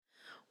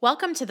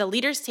Welcome to the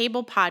Leaders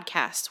Table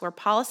podcast, where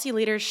policy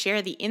leaders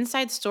share the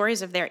inside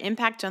stories of their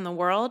impact on the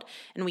world,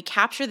 and we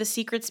capture the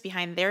secrets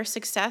behind their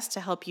success to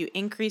help you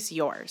increase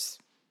yours.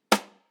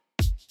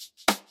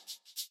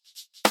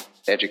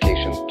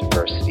 Education,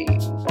 diversity,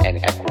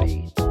 and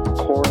equity,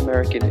 core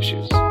American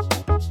issues.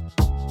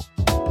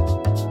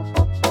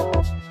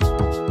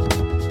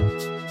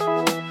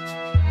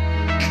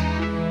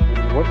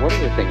 What are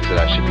the things that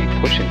I should be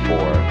pushing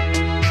for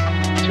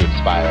to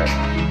inspire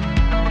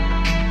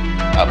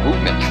a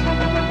movement?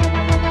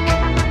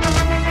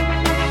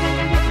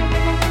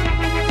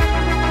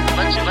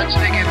 Let's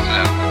dig into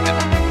that a little bit.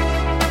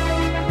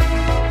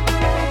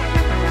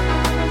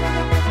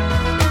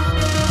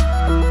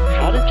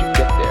 How did you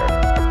get there?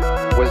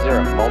 Was there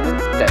a moment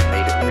that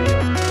made it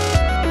real?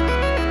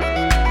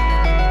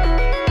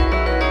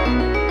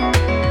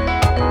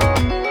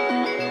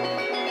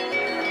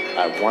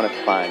 I want to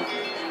find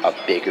a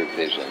bigger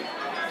vision.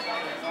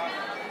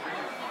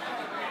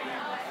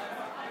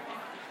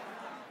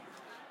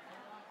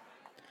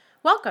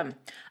 Welcome.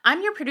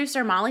 I'm your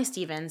producer, Molly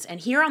Stevens, and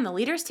here on the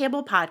Leaders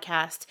Table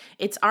podcast,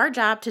 it's our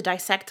job to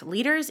dissect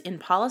leaders in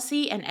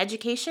policy and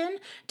education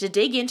to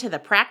dig into the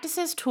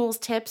practices, tools,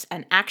 tips,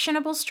 and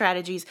actionable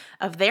strategies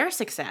of their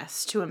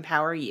success to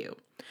empower you.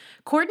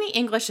 Courtney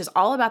English is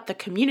all about the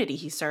community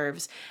he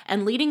serves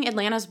and leading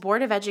Atlanta's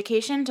Board of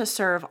Education to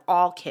serve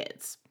all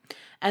kids.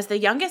 As the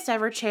youngest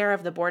ever chair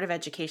of the Board of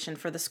Education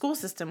for the school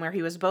system where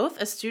he was both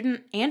a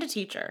student and a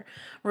teacher,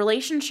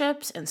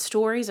 relationships and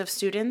stories of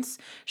students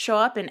show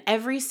up in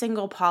every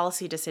single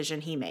policy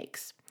decision he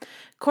makes.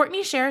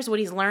 Courtney shares what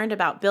he's learned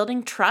about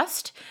building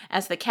trust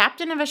as the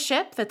captain of a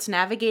ship that's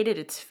navigated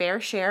its fair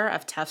share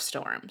of tough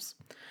storms.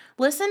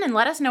 Listen and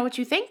let us know what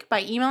you think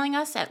by emailing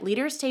us at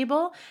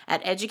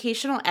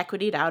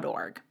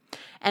leaderstable@educationalequity.org.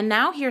 And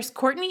now here's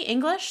Courtney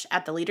English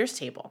at the Leaders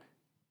Table.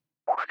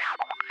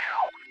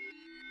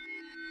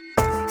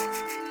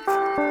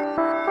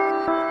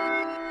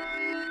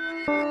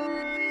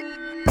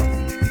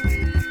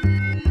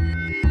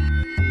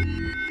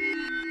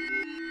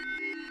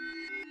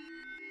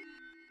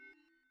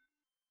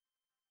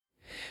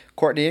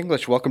 Courtney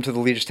English, welcome to the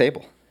Leaders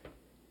Table.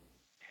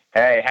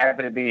 Hey,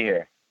 happy to be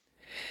here.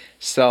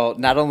 So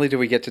not only do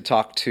we get to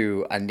talk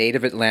to a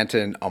native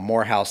Atlantan, a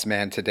Morehouse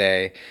man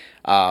today,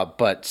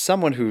 but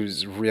someone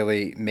who's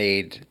really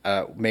made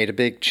a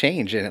big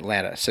change in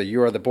Atlanta. So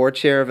you are the board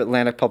chair of the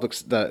Atlantic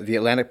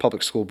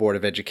Public School Board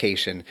of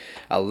Education,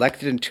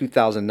 elected in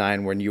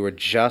 2009 when you were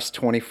just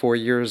 24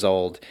 years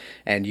old,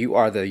 and you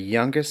are the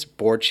youngest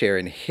board chair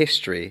in the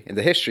history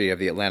of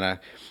the Atlanta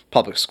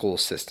public school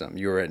system.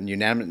 You were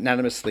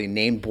unanimously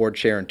named board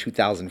chair in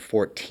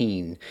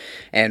 2014,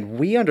 and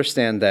we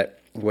understand that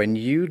when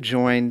you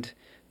joined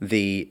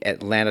the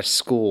Atlanta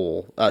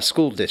school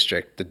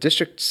district, the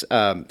district's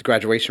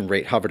graduation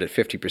rate hovered at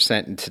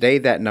 50%, and today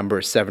that number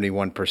is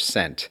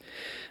 71%.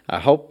 I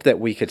hope that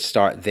we could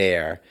start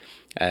there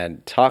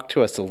and talk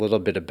to us a little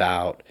bit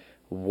about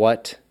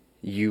what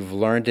you've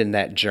learned in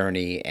that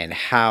journey and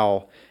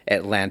how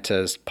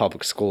Atlanta's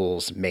public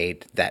schools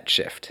made that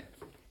shift.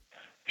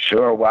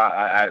 Sure. Well,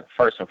 I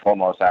first and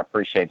foremost, I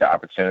appreciate the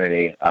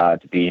opportunity to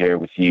be here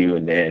with you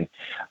and then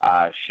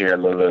share a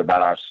little bit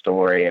about our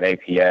story at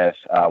APS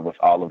with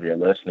all of your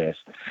listeners.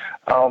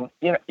 APS,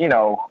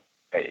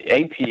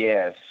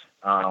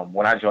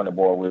 when I joined the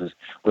board,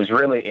 was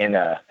really in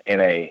a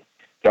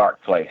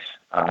dark place.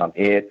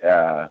 It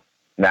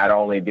not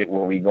only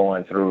were we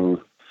going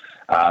through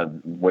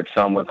what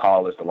some would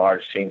call as the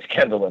largest teen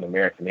scandal in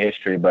American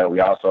history, but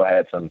we also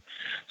had some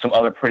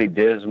other pretty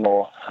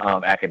dismal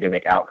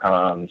academic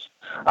outcomes,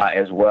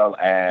 as well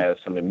as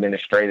some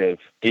administrative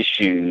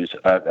issues,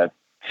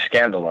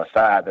 scandal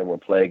aside, that were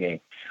plaguing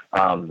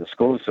the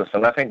school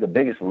system. I think the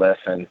biggest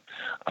lesson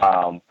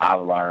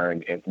I've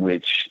learned,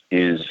 which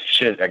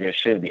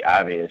should be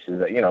obvious, is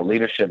that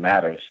leadership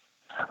matters.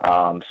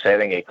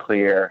 Setting a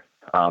clear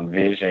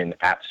vision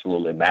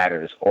absolutely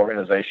matters.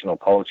 Organizational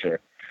culture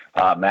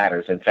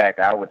matters. In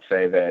fact, I would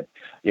say that,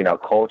 the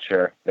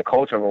culture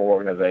of an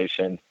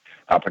organization,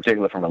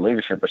 particularly from a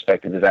leadership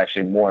perspective, is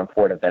actually more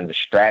important than the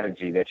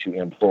strategy that you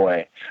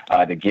employ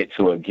to get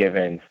to a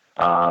given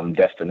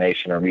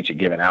destination or reach a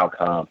given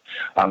outcome.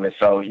 And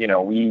so,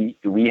 we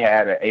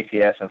had an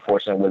APS,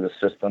 unfortunately, with a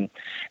system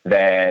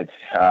that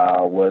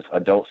was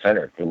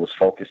adult-centered. It was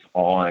focused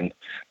on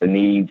the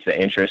needs, the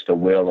interests, the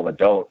will of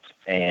adults,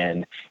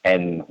 and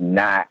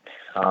not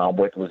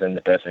what was in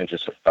the best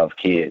interest of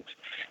kids.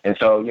 And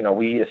so,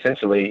 we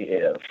essentially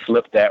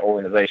flipped that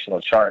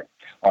organizational chart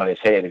on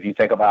its head. If you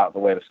think about the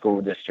way the school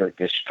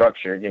district is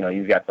structured,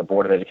 you've got the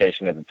Board of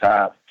Education at the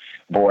top,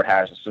 board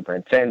hires a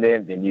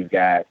superintendent, then you've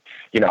got,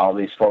 all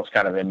these folks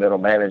kind of in middle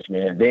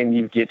management, and then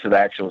you get to the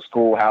actual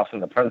schoolhouse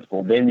and the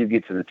principal, then you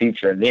get to the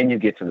teacher, and then you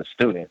get to the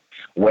student.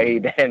 Way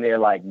down there,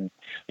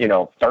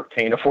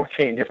 13 or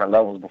 14 different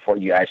levels before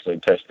you actually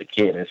touch the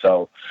kid. And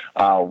so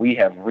we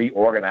have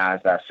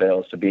reorganized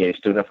ourselves to be a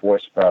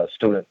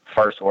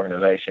student-first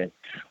organization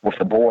with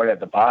the board at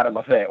the bottom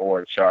of that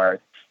org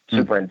chart,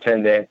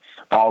 superintendent,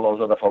 all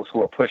those other folks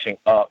who are pushing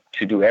up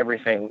to do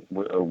everything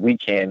we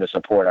can to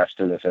support our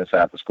students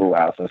inside the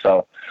schoolhouse. And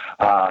so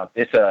I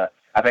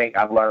think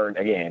I've learned,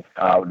 again,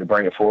 to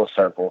bring it full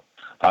circle,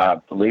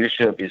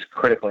 leadership is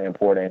critically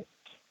important.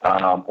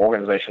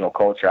 Organizational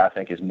culture, I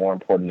think, is more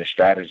important than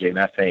strategy. And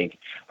I think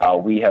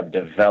we have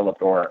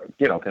developed or,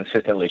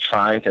 consistently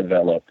trying to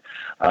develop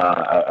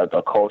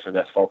a culture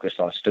that's focused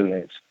on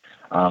students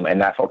and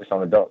not focused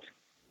on adults.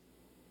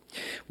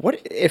 What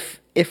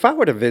if I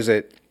were to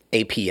visit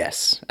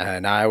APS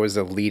and I was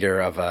a leader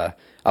of a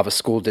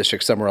school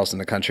district somewhere else in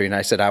the country, and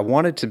I said I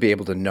wanted to be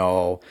able to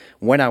know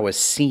when I was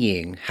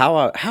seeing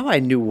how I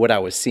knew what I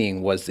was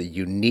seeing was the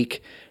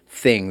unique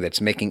thing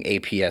that's making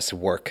APS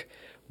work,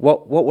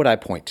 what would I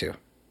point to?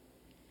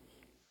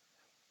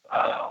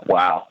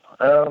 Wow.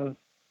 I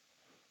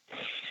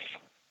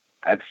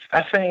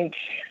think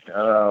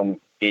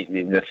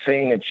the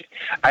thing that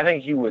I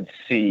think you would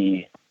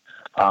see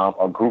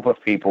a group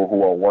of people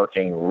who are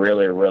working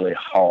really, really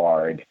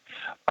hard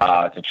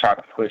to try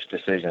to push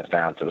decisions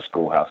down to the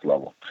schoolhouse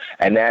level.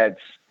 And that's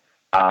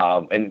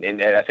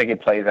and I think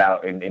it plays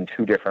out in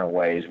two different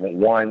ways.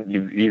 One,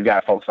 you've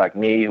got folks like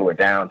me who are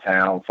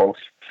downtown, folks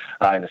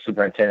in the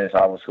superintendent's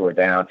office who are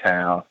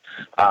downtown,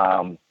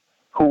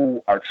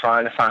 who are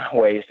trying to find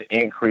ways to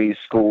increase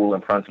school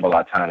and principal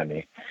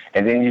autonomy.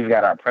 And then you've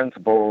got our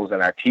principals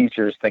and our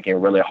teachers thinking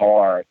really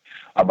hard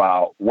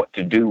about what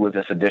to do with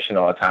this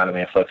additional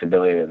autonomy and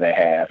flexibility that they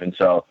have. And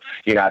so,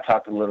 I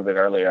talked a little bit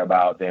earlier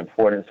about the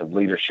importance of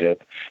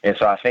leadership. And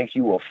so I think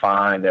you will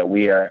find that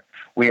we are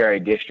a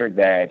district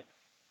that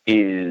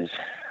is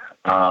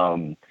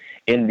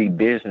in the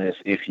business,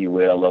 if you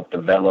will, of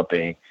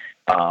developing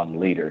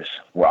leaders.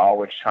 We're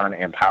always trying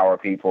to empower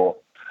people.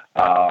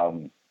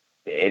 And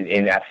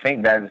I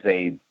think that is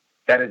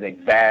a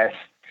vast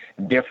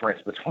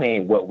difference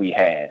between what we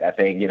had. I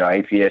think,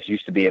 APS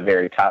used to be a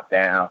very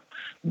top-down,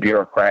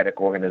 bureaucratic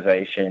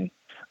organization,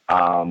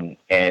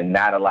 and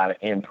not a lot of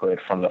input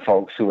from the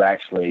folks who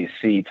actually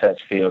see,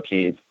 touch, feel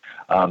kids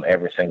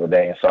every single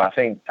day. And so I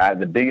think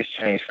the biggest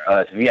change for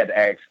us, if you had to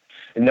ask,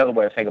 another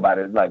way to think about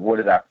it is like, what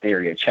is our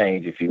theory of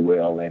change, if you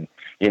will? And,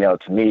 to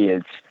me,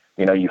 it's,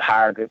 you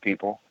hire good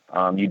people,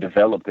 you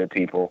develop good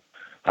people,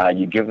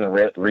 you give them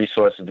the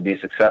resources to be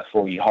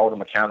successful, you hold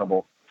them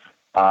accountable,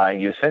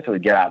 and you essentially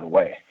get out of the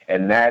way.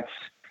 And that's,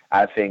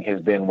 I think, has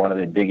been one of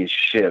the biggest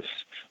shifts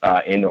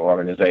in the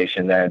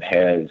organization that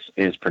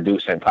is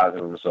producing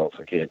positive results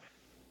for kids.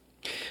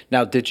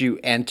 Now, did you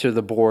enter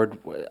the board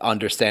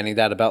understanding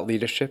that about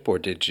leadership, or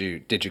did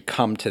you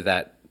come to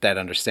that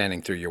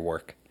understanding through your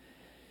work?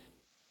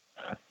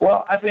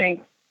 Well, I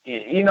think,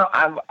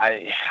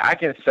 I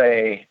can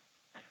say,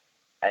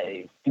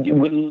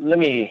 let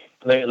me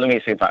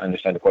see if I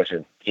understand the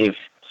question.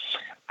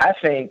 I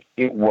think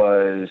it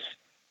was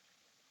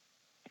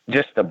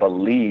just the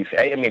belief.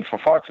 I mean, for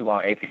far too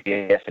long,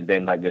 APS had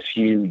been like this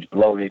huge,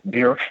 bloated,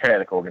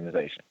 bureaucratic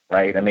organization,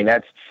 right? I mean,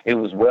 it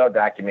was well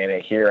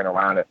documented here and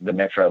around the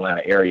Metro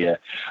Atlanta area,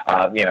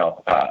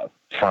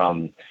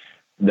 from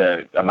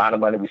the amount of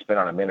money we spent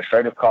on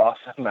administrative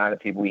costs, the amount of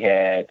people we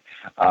had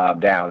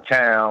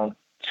downtown,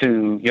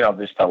 to,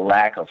 just the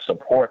lack of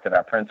support that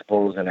our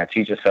principals and our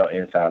teachers felt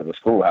inside of the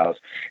schoolhouse.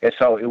 And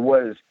so it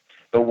was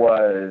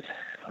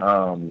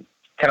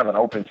kind of an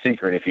open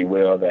secret, if you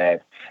will,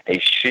 that a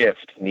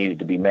shift needed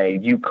to be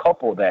made. You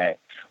couple that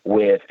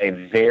with a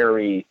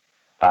very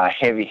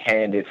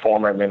heavy-handed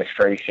former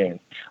administration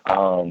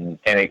and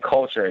a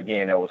culture,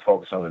 again, that was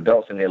focused on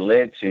adults, and it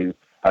led to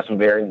some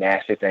very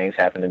nasty things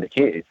happening to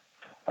kids.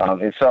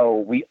 And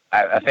so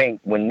I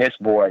think when this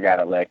board got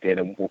elected,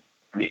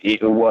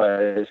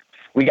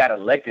 we got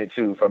elected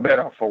to, for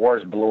better or for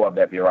worse, blow up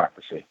that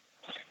bureaucracy.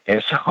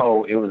 And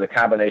so it was a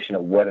combination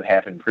of what had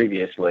happened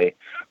previously.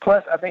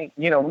 Plus, I think,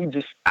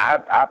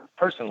 I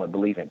personally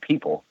believe in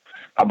people.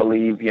 I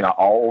believe,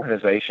 all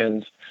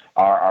organizations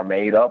are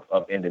made up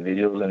of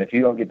individuals. And if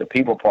you don't get the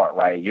people part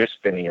right, you're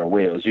spinning your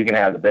wheels. You can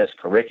have the best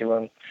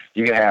curriculum.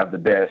 You can have the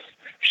best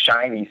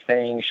shiny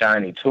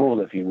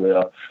tool, if you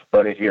will.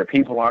 But if your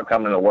people aren't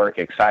coming to work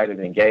excited,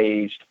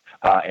 engaged,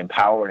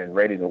 empowered, and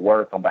ready to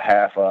work on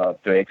behalf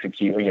of, to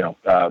execute,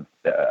 behalf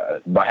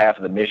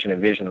of the mission and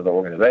vision of the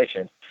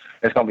organization,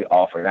 it's going to be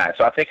all for that.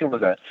 So I think it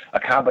was a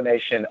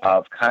combination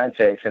of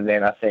context, and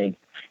then I think,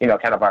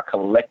 kind of our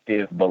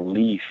collective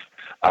belief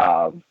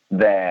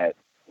that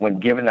when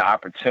given the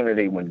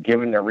opportunity, when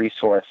given the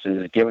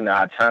resources, given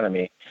the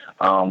autonomy,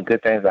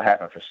 good things will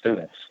happen for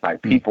students.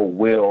 Like, people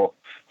will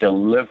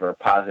deliver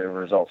positive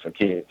results for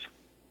kids.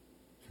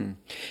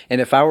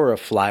 And if I were a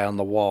fly on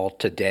the wall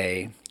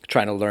today,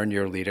 trying to learn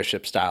your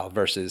leadership style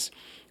versus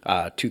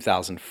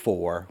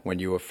 2004 when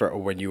you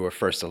were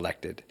first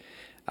elected,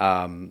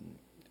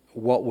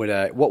 what would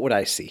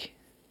I see?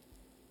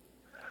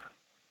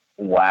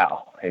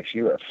 Wow! If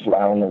you were a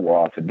fly on the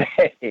wall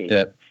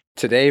today,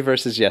 today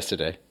versus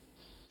yesterday.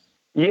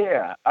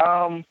 Yeah.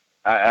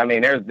 I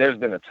mean, there's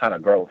been a ton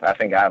of growth. I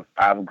think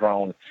I've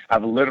grown.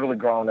 I've literally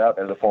grown up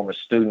as a former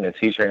student and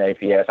teacher in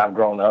APS. I've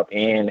grown up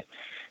in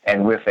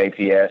and with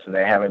APS, and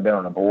they haven't been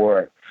on the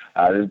board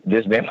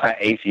This been my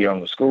 8th year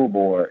on the school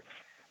board.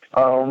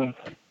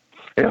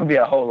 It'll be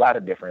a whole lot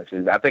of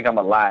differences. I think I'm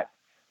a lot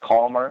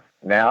calmer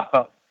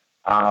now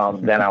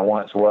than I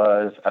once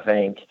was. I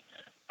think,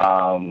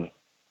 I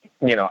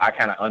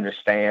kind of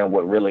understand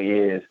what really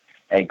is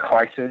a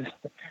crisis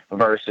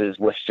versus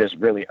what's just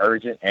really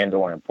urgent and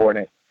or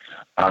important.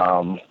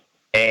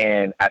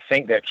 And I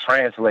think that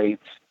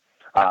translates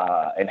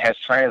and has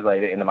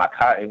translated into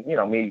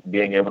me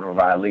being able to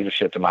provide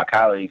leadership to my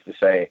colleagues to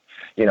say,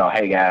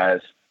 hey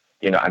guys,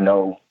 I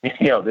know,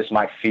 this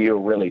might feel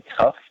really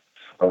tough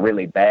or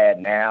really bad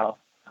now,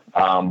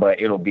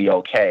 but it'll be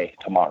okay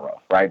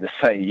tomorrow, right? To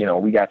say,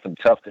 we got some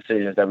tough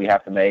decisions that we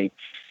have to make.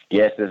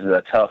 Yes, this is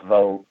a tough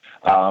vote.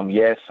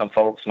 Yes, some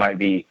folks might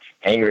be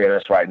angry at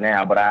us right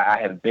now, but I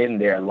have been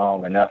there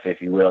long enough, if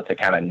you will, to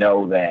kind of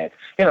know that,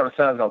 the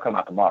sun's going to come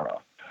out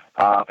tomorrow.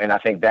 And I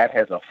think that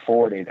has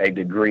afforded a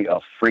degree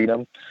of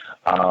freedom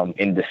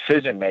in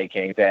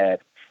decision-making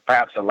that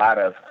perhaps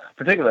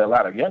particularly a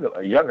lot of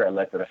younger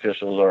elected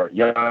officials or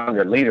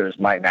younger leaders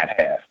might not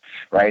have,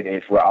 right?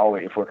 If we're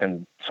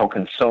so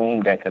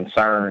consumed and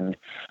concerned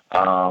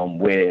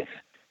with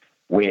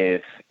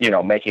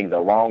making the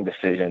wrong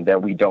decision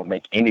that we don't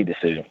make any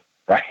decision,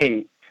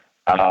 right?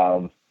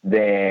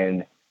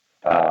 Then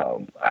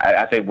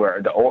I think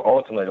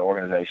ultimately the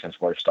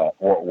organization's worse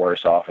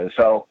off. And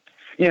so,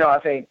 I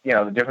think,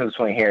 the difference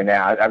between here and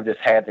now, I've just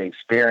had the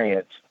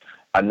experience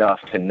enough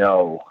to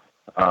know,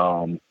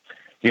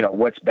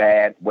 what's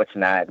bad, what's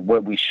not,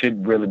 what we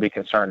should really be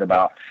concerned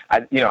about.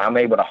 I'm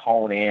able to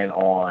hone in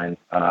on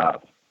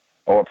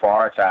or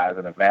prioritize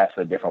in a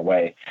vastly different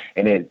way.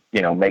 And it,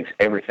 makes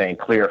everything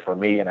clear for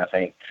me. And I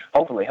think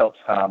hopefully helps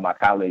my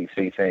colleagues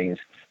see things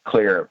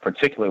clear,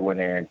 particularly when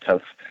they're in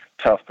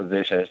tough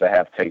positions that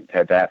have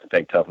to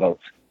take tough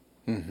votes.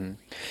 Mm-hmm.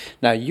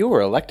 Now, you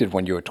were elected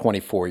when you were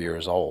 24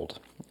 years old.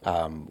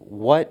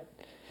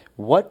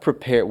 What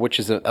prepared, which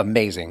is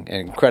amazing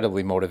and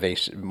incredibly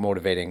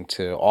motivating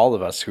to all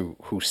of us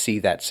who see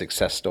that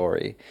success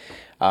story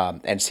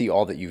and see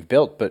all that you've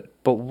built. But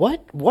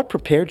what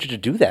prepared you to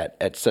do that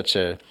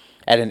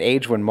at an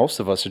age when most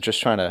of us are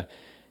just trying to,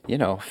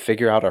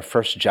 figure out our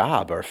first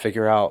job or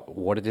figure out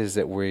what it is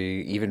that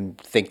we even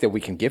think that we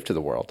can give to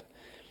the world?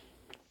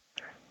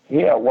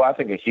 Yeah, well, I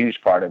think a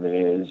huge part of it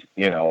is,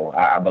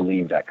 I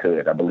believed I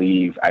could. I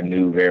believe I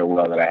knew very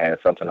well that I had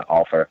something to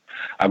offer.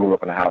 I grew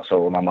up in a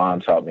household where my mom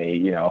taught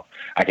me,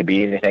 I could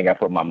be anything I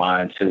put my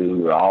mind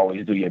to.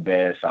 Always do your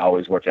best.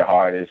 Always work your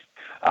hardest.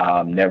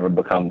 Never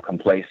become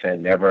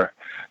complacent. Never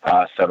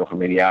settle for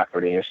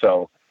mediocrity. And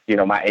so,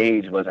 my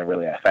age wasn't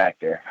really a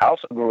factor. I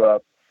also grew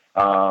up,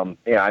 I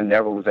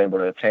never was able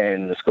to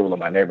attend the school in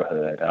my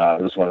neighborhood.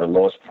 It was one of the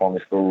lowest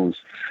performing schools,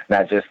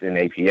 not just in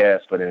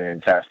APS, but in the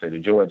entire state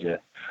of Georgia.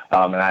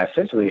 And I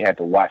essentially had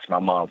to watch my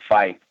mom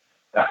fight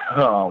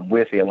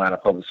with the Atlanta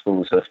public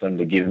school system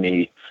to give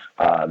me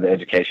the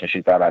education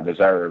she thought I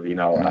deserved.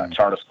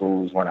 Charter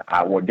schools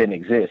didn't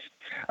exist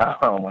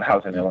when I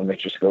was in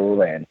elementary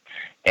school, and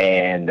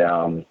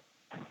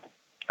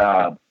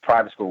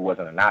private school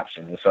wasn't an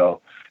option. And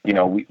so,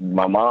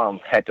 my mom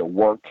had to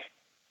work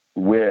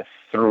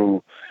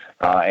through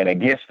and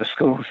against the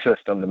school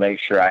system to make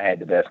sure I had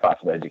the best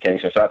possible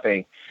education. So I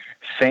think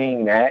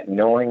seeing that,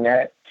 knowing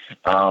that,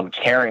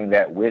 carrying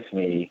that with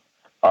me,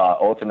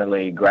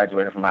 ultimately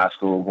graduating from high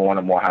school, going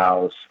to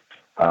Morehouse,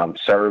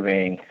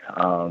 serving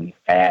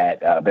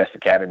at Best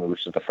Academy,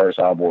 which was the first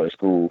all-boys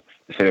school in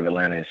the city of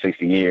Atlanta in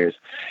 60 years,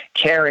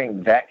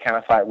 carrying that kind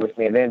of fight with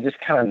me, and then just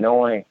kind of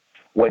knowing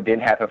what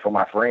didn't happen for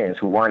my friends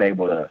who weren't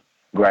able to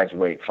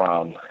graduate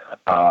from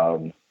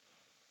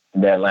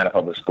the Atlanta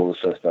public school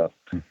system.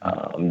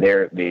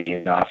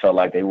 I felt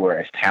like they were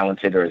as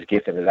talented or as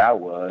gifted as I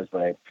was,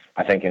 but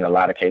I think in a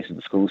lot of cases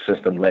the school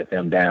system let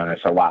them down.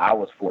 And so while I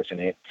was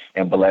fortunate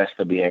and blessed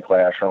to be in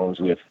classrooms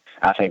with,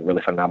 I think,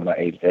 really phenomenal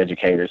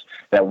educators,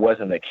 that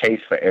wasn't the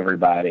case for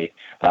everybody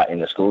in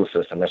the school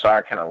system. And so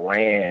I kind of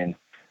ran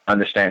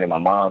understanding my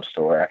mom's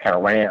story. I kind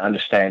of ran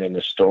understanding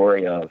the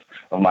story of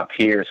my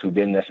peers who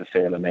didn't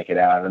necessarily make it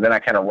out. And then I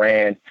kind of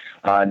ran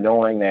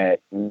knowing that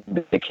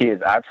the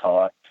kids I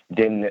taught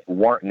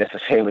weren't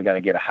necessarily going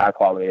to get a high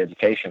quality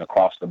education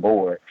across the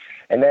board.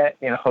 And that,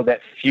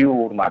 that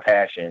fueled my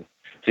passion.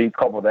 So you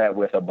couple that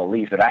with a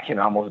belief that I can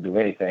almost do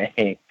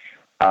anything.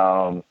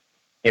 I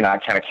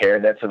kind of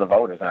carried that to the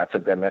voters, and I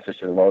took that message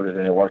to the voters,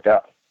 and it worked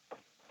out.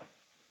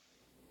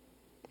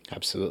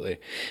 Absolutely.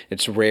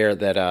 It's rare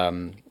that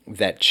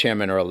that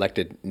chairmen are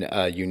elected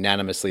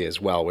unanimously as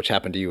well, which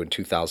happened to you in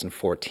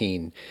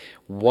 2014.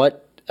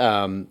 What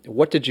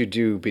did you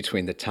do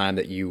between the time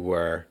that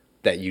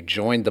you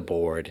joined the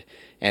board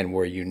and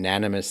were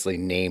unanimously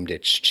named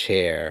its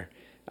chair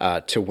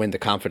to win the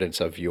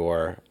confidence of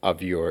your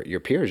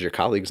peers, your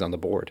colleagues on the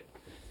board?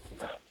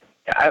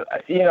 I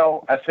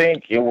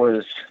think it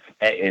was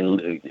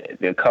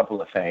a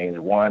couple of things.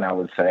 One, I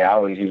would say I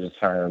always use the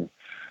term,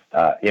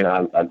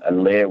 I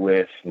led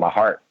with my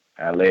heart.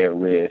 I led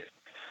with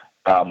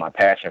my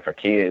passion for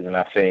kids, and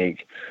I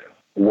think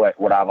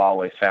what I've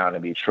always found to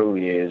be true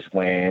is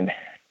when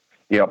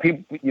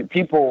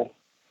people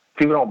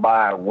people don't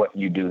buy what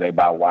you do; they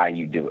buy why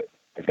you do it.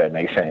 If that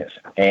makes sense.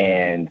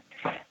 And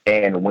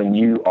when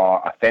you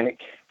are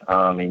authentic,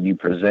 and you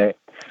present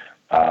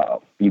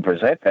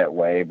that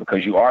way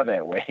because you are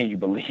that way. You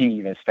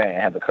believe and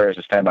have the courage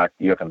to stand by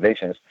your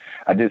convictions.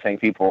 I do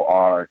think people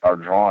are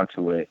drawn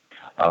to it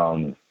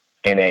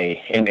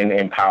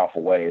in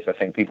powerful ways. I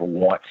think people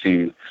want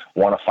to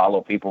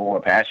follow people who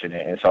are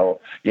passionate. And so,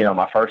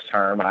 my first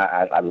term,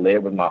 I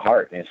led with my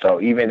heart. And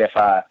so even if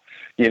I,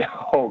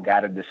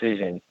 got a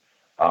decision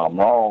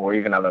wrong, or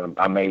even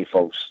I made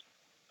folks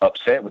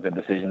upset with the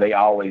decision, they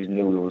always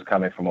knew it was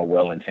coming from a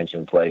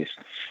well-intentioned place.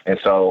 And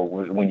so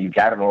when you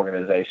got an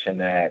organization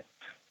that,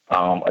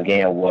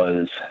 again,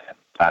 was,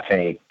 I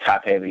think,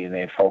 top-heavy and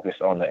then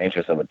focused on the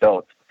interests of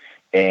adults,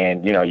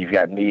 and, you've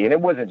got me, and it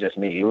wasn't just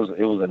me. It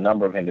was a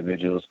number of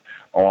individuals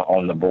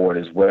on the board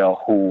as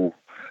well who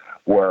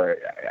were,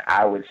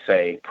 I would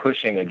say,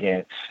 pushing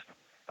against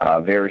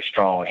very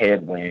strong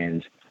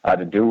headwinds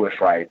to do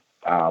what's right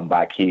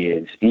by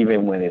kids,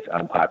 even when it's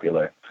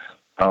unpopular.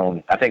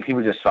 I think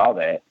people just saw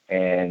that,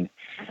 and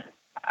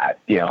I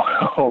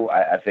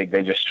think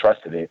they just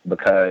trusted it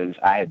because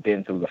I had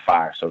been through the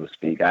fire, so to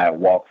speak. I had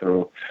walked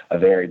through a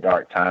very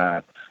dark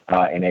time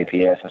in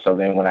APS, and so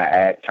then when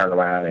I turned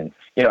around and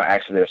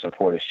asked their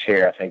support as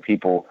chair, I think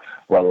people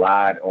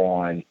relied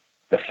on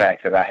the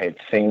fact that I had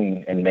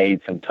seen and made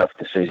some tough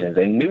decisions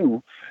and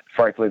knew,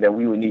 frankly, that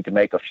we would need to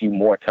make a few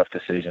more tough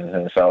decisions.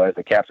 And so, as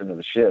the captain of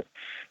the ship,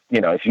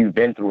 if you've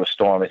been through a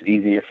storm, it's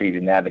easier for you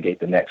to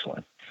navigate the next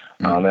one.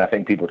 And I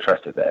think people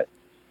trusted that.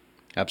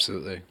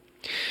 Absolutely.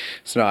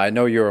 So now, I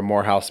know you're a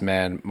Morehouse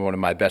man. One of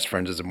my best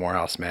friends is a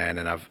Morehouse man,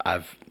 and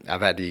I've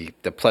had the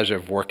pleasure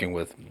of working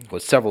with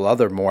several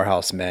other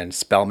Morehouse men,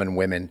 Spelman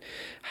women.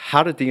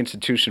 How did the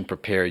institution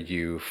prepare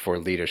you for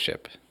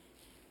leadership,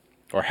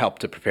 or help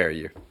to prepare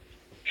you?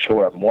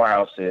 Sure.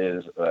 Morehouse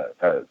is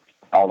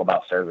all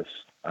about service.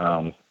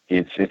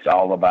 It's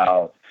all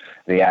about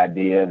the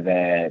idea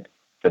that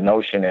the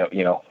notion that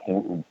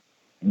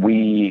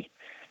we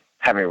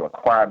have a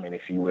requirement,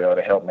 if you will,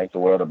 to help make the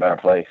world a better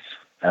place.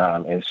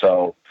 And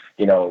so,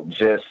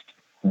 just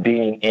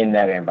being in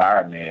that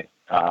environment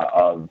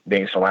of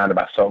being surrounded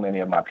by so many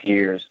of my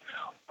peers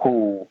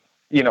who,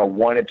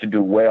 wanted to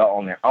do well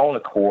on their own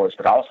accords,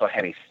 but also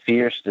had a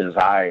fierce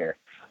desire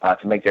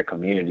to make their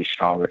community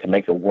stronger, to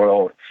make the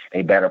world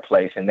a better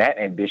place. And that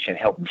ambition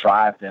helped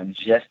drive them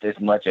just as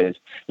much as,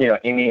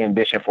 any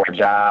ambition for a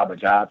job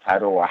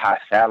title, or a high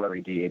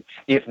salary did,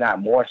 if not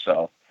more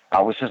so.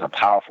 Was just a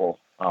powerful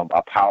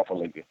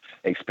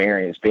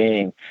experience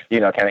being,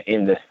 kind of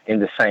in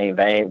the same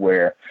vein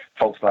where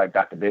folks like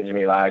Dr.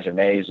 Benjamin Elijah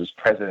Mays was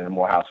president of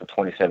Morehouse for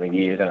 27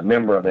 years and a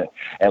member of the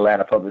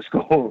Atlanta Public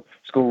School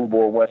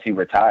Board once he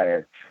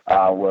retired,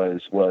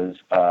 was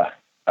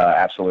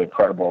absolutely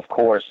incredible. Of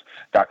course,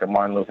 Dr.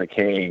 Martin Luther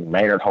King,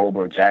 Maynard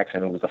Holbrook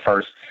Jackson, who was the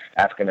first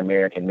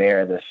African-American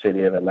mayor of the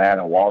city of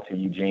Atlanta, Walter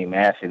Eugene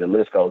Massey, the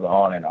list goes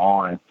on and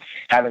on.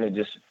 Having to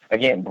just,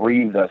 again,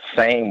 breathe the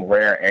same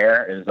rare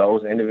air as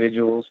those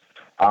individuals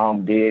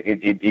did,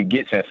 it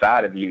gets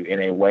inside of you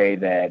in a way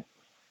that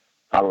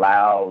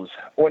allows,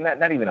 or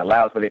not even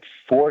allows, but it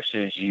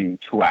forces you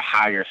to a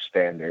higher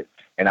standard.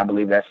 And I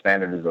believe that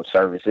standard is of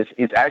service.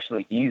 It's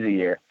actually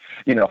easier,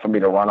 for me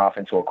to run off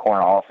into a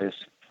corner office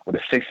with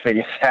a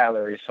 6-figure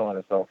salary, so on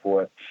and so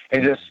forth,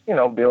 and just,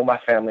 build my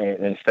family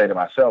and stay to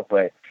myself.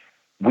 But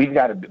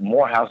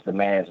Morehouse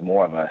demands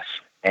more of us.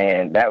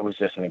 And that was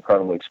just an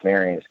incredible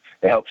experience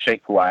that helped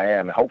shape who I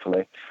am. And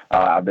hopefully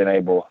I've been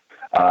able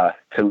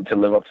to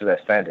live up to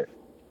that standard.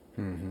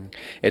 Mm-hmm.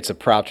 It's a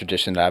proud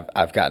tradition that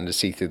I've gotten to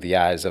see through the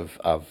eyes of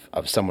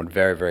someone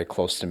very, very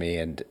close to me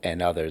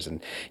and others.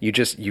 And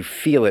you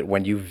feel it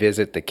when you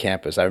visit the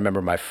campus. I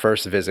remember my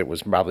first visit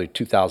was probably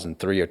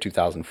 2003 or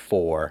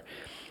 2004.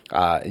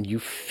 And you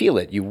feel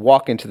it. You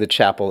walk into the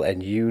chapel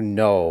and you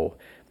know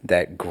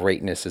that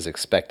greatness is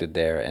expected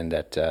there, and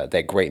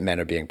that great men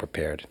are being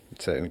prepared.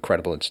 It's an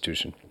incredible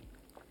institution.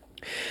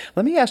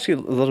 Let me ask you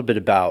a little bit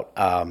about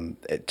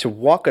to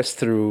walk us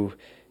through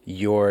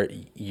your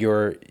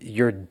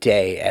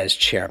day as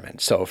chairman.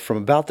 So from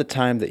about the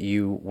time that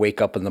you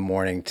wake up in the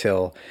morning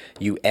till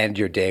you end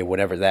your day,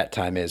 whatever that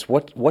time is,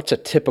 what's a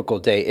typical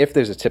day, if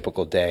there's a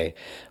typical day,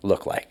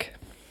 look like?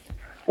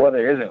 Well,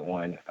 there isn't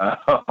one.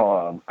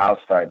 I'll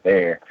start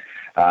there.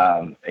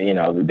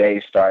 The day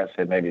starts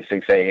at maybe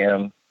 6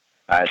 a.m.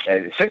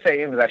 6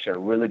 a.m. is actually a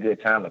really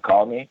good time to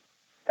call me,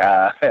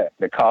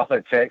 to call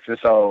or text. And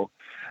so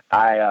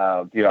I,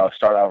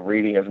 start off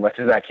reading as much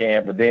as I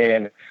can. But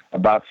then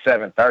about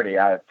 7:30,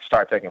 I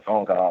start taking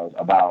phone calls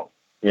about,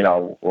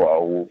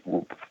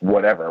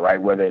 whatever,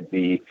 right? Whether it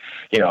be,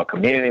 a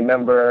community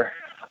member,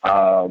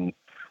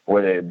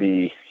 whether it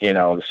be,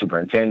 the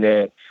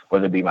superintendent,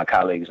 whether it be my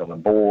colleagues on the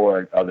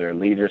board, other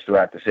leaders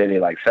throughout the city.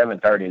 Like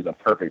 7:30 is a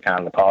perfect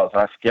time to call. So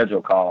I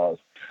schedule calls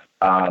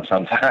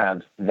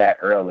sometimes that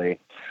early.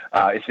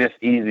 It's just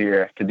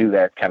easier to do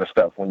that kind of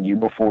stuff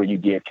before you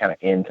get kind of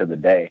into the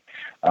day.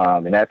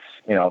 And that's,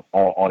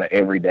 on an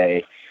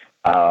everyday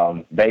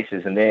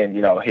basis. And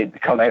then,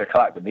 come 8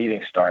 o'clock, the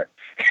meetings start.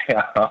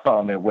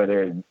 and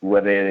whether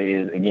it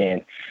is,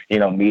 again,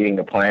 meeting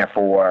to plan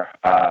for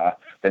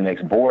the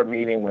next board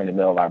meeting. We're in the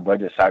middle of our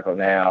budget cycle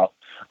now.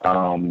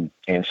 And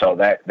so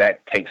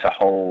that takes a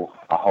whole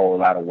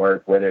lot of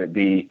work, whether it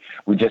be,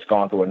 we just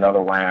gone through another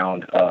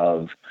round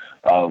of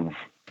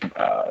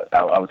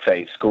I would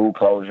say school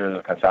closures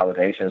or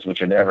consolidations,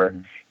 which are never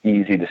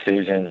easy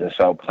decisions. And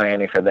so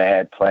planning for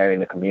that,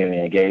 planning the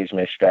community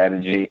engagement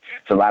strategy.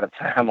 It's a lot of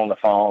time on the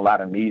phone, a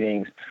lot of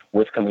meetings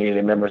with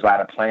community members, a lot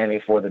of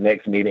planning for the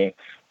next meeting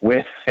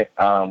with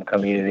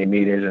community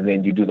meetings. And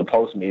then you do the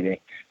post meeting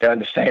to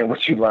understand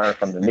what you learned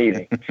from the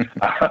meeting.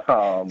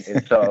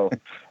 And so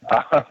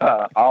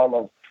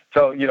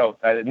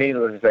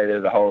needless to say,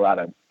 there's a whole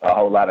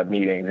lot of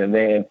meetings, and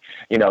then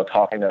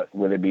talking to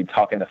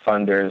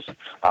funders,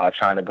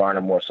 trying to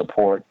garner more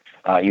support,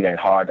 either in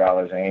hard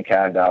dollars and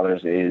in-kind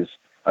dollars, is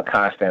a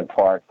constant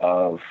part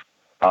of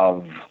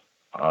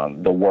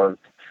the work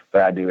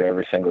that I do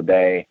every single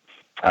day.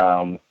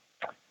 And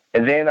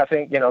then I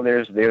think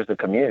there's the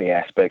community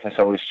aspect, and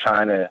so it's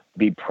trying to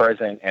be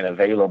present and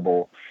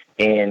available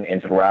in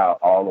and throughout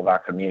all of our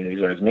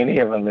communities, or as many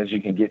of them as you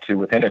can get to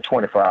within a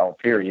 24-hour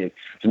period,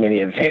 as many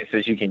events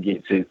as you can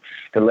get to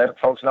let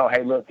folks know,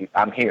 hey, look,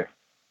 I'm here.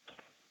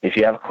 If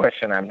you have a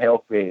question, I'm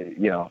helping.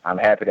 I'm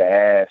happy to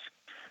ask.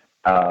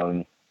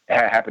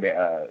 Happy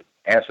to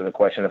answer the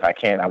question. If I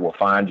can, I will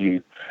find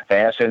you the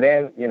answer. And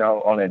then,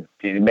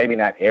 maybe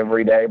not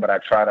every day, but I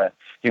try to,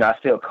 I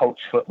still coach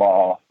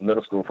football,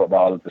 middle school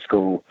football at the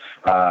school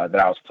that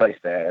I was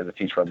placed at as a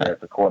Teach for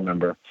America Corps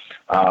member.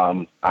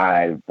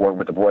 I work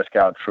with the Boy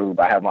Scout troop.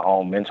 I have my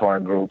own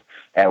mentoring group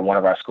at one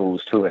of our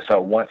schools too. And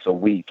so once a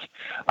week,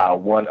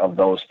 one of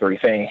those three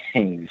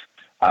things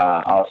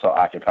also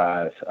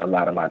occupies a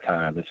lot of my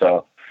time. And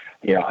so,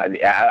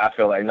 I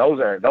feel like those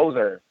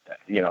are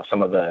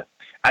some of the,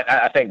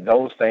 I think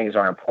those things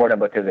are important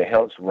because it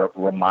helps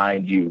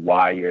remind you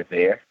why you're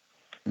there.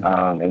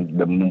 I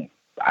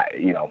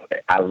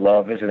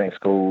love visiting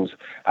schools.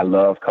 I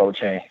love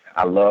coaching.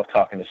 I love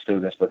talking to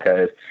students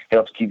because it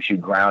helps keeps you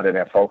grounded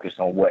and focused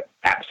on what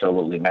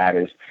absolutely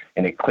matters,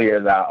 and it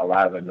clears out a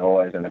lot of the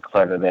noise and the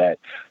clutter that,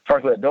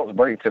 frankly, adults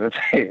bring to the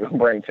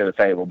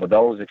table. But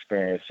those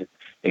experiences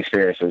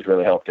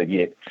really help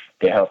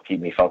help keep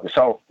me focused.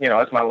 So,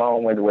 it's my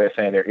long-winded way of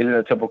saying there isn't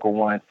a typical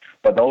one,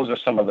 but those are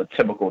some of the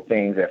typical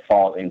things that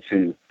fall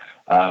into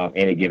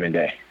any given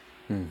day.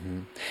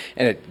 Mm-hmm.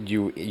 And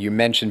you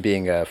mentioned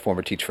being a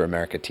former Teach for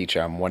America teacher.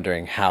 I'm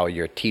wondering how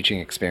your teaching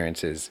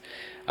experiences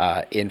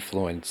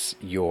influence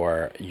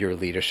your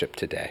leadership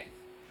today.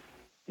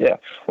 Yeah,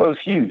 well, it was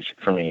huge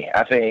for me.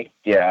 I think,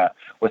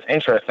 what's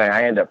interesting,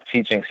 I ended up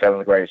teaching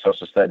 7th grade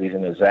social studies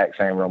in the exact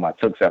same room I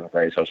took 7th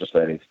grade social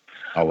studies.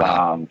 Oh,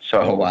 wow. And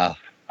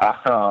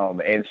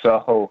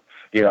so,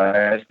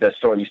 that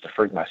story used to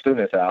freak my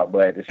students out,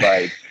 but it's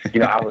like,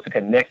 I was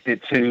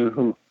connected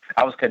to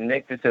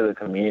the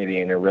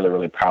community in a really,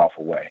 really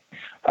powerful way,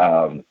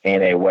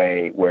 in a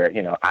way where,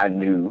 I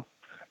knew,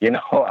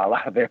 a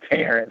lot of their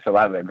parents, a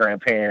lot of their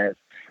grandparents.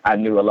 I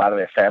knew a lot of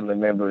their family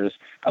members,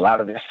 a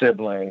lot of their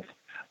siblings.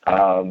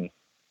 And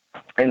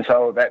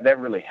so that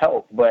really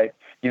helped. But,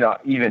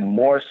 even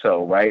more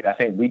so, right, I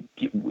think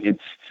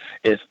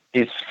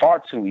it's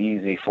far too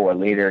easy for a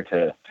leader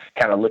to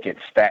kind of look at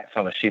stats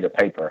on a sheet of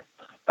paper,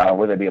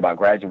 whether it be about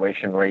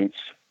graduation rates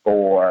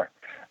or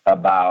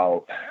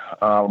about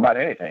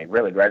anything,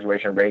 really,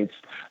 graduation rates,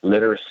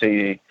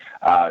 literacy,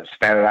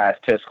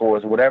 standardized test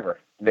scores, whatever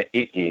that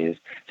it is.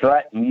 So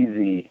that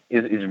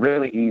is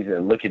really easy to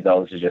look at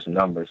those as just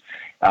numbers.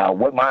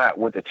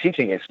 What the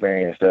teaching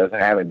experience does,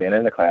 and having been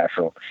in the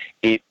classroom,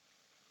 it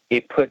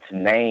puts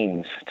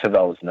names to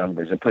those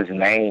numbers. It puts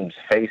names,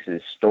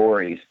 faces,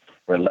 stories,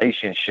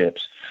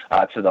 relationships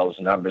to those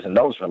numbers, and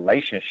those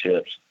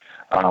relationships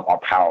are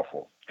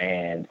powerful.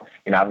 And,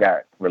 I've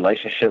got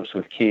relationships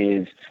with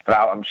kids that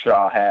I'm sure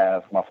I'll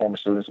have, my former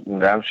students,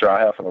 that I'm sure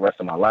I'll have for the rest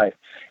of my life.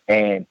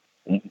 And,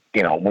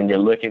 when you're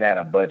looking at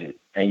a budget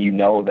and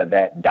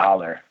that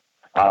dollar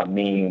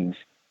means,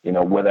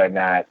 whether or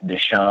not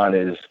Deshaun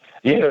is,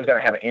 it's going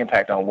to have an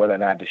impact on whether or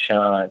not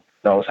Deshaun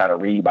knows how to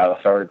read by the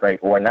 3rd grade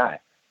or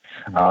not.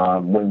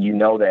 When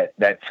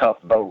that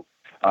tough vote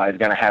is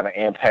going to have an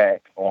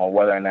impact on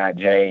whether or not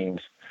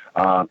James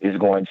is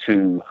going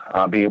to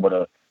be able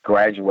to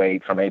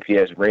graduate from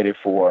APS ready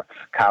for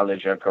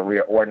college or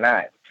career or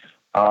not.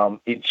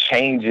 It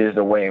changes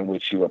the way in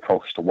which you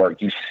approach the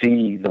work. You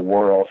see the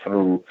world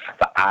through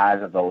the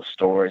eyes of those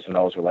stories and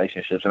those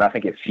relationships, and I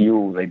think it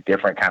fuels a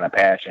different kind of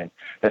passion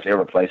that's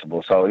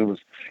irreplaceable. So it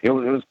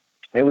was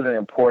an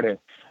important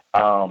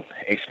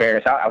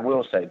experience. I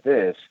will say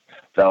this,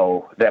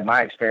 though, that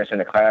my experience in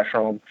the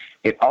classroom,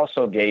 it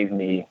also gave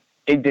me.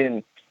 It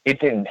didn't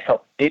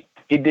help. It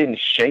didn't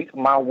shape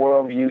my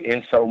worldview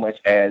in so much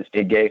as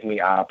it gave me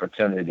an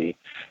opportunity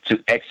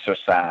to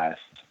exercise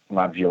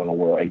my view on the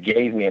world. It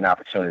gave me an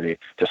opportunity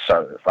to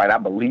serve, right? I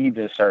believed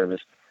in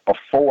service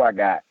before I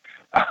got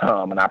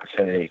an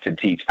opportunity to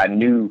teach. I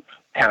knew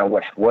kind of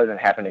what wasn't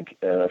happening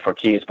for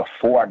kids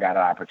before I got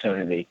an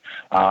opportunity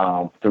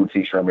through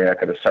Teach for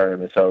America to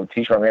serve. And so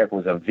Teach for America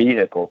was a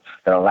vehicle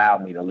that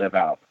allowed me to live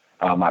out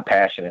my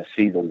passion and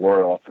see the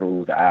world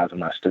through the eyes of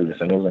my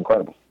students, and it was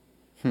incredible.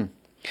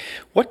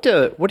 What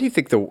do you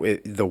think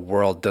the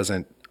world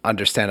doesn't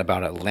understand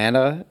about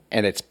Atlanta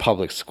and its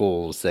public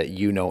schools that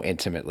you know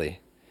intimately?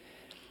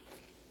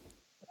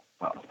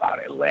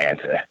 About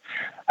Atlanta,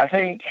 I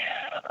think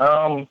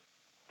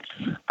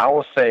I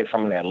will say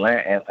from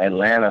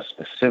Atlanta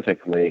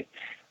specifically,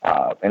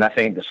 and I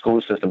think the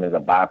school system is a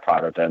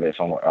byproduct of it.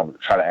 So I'll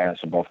try to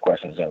answer both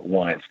questions at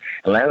once.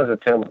 Atlanta's a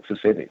tale of two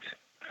cities.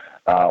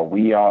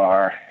 We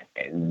are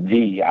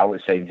I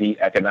would say, the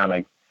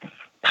economic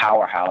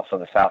powerhouse of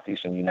the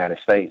southeastern United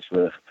States,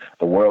 with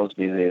the world's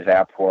busiest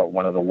airport,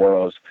 one of the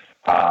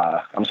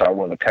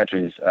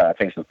country's, I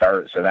think it's the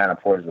third. Savannah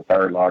Port is the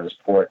third largest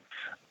port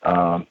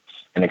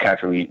in the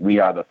country. We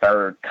are the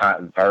third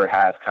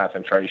highest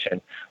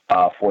concentration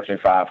of Fortune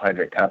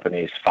 500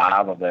 companies.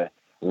 5 of the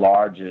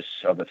largest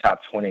of the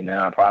top 20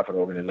 nonprofit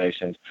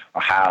organizations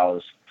are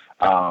housed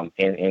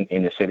in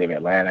the city of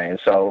Atlanta. And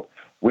so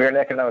we're an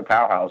economic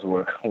powerhouse.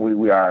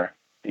 We are,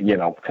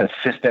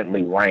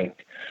 consistently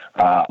ranked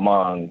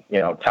among,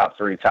 top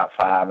 3, top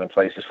 5 in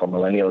places for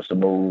millennials to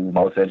move,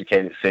 most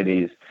educated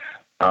cities.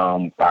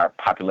 Our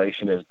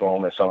population is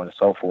booming, so on and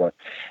so forth.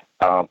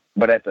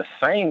 But at the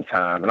same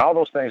time, and all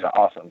those things are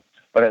awesome,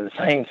 but at the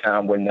same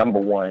time, we're number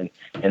 1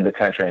 in the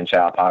country in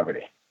child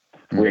poverty.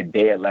 We're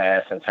dead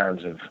last in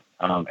terms of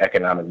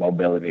economic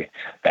mobility.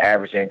 The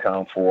average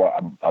income for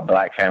a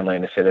black family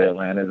in the city of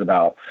Atlanta is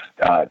about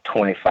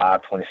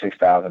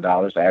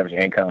 $26,000. The average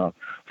income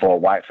for a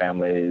white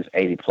family is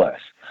 80 plus.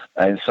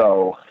 And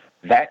so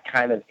that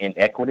kind of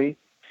inequity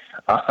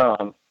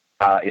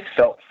is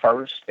felt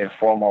first and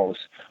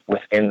foremost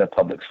within the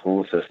public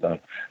school system.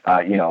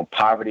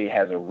 Poverty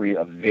has a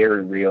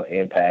very real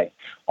impact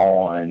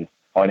on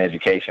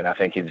education. I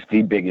think it's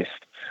the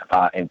biggest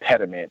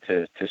impediment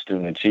to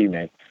student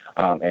achievement.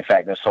 In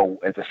fact, and so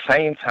at the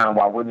same time,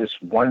 while we're this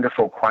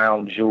wonderful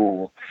crown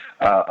jewel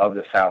of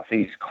the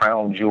Southeast,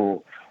 crown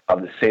jewel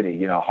of the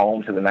city,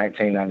 home to the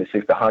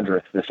 1996, the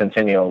 100th, the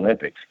Centennial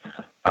Olympics,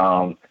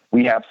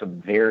 we have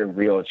some very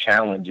real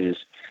challenges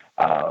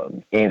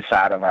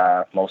inside of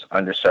our most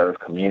underserved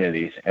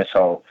communities. And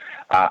so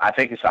I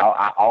think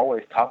I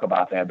always talk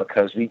about that,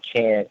 because we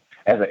can't,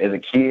 as a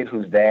kid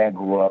whose dad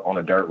grew up on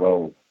a dirt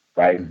road,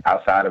 right,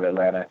 outside of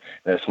Atlanta,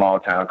 in a small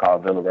town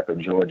called Villa Rica,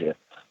 Georgia,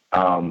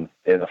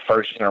 as a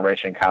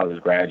first-generation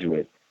college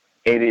graduate,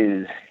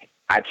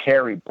 I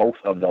carry both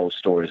of those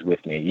stories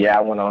with me. Yeah,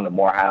 I went on to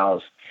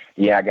Morehouse.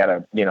 Yeah, I got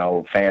a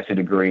fancy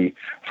degree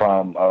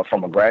from a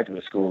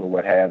graduate school or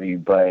what have you.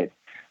 But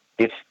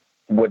it's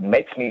what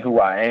makes me who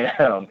I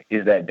am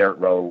is that dirt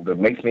road. What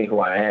makes me who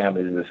I am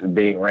is this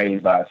being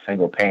raised by a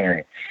single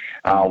parent.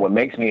 What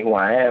makes me who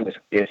I am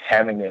is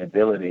having the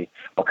ability,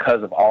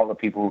 because of all the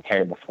people who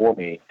came before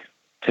me,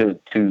 to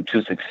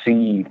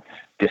succeed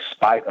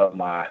despite of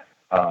my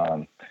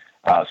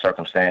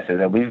circumstances.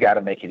 And we've got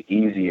to make it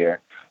easier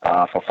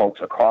for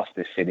folks across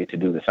this city to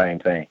do the same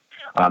thing.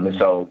 And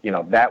so,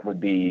 that would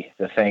be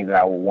the thing that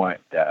I would want,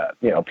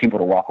 people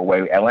to walk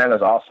away with.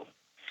 Atlanta's awesome.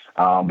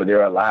 But there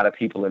are a lot of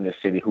people in this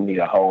city who need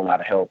a whole lot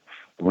of help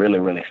really,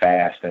 really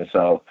fast. And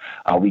so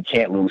we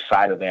can't lose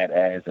sight of that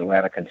as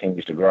Atlanta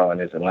continues to grow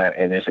and as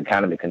this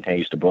economy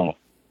continues to boom.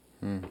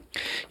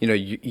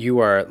 You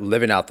are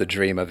living out the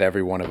dream of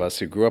every one of us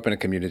who grew up in a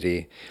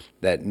community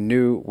that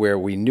knew we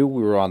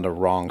were on the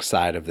wrong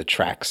side of the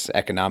tracks,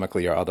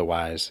 economically or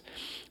otherwise,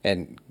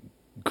 and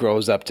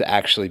grows up to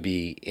actually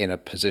be in a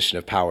position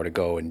of power to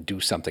go and do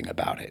something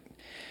about it.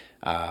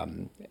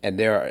 And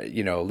there are,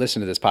 listen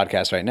to this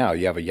podcast right now.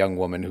 You have a young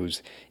woman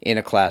who's in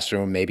a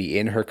classroom, maybe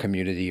in her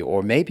community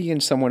or maybe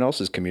in someone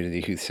else's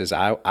community, who says,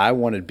 I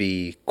want to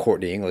be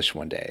Courtney English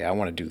one day. I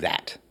want to do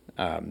that.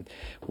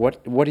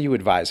 What do you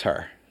advise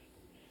her?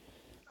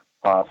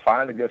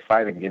 Find a good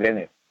fight and get in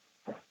it.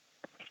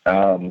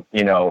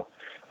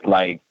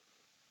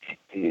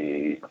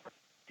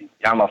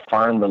 I'm a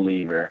firm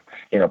believer,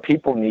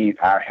 people need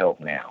our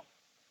help now,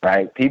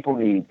 right? People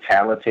need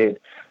talented,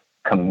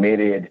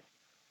 committed,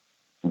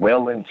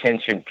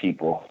 well-intentioned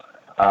people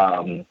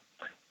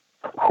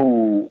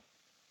who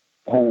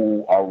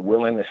are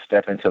willing to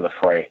step into the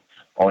fray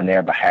on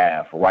their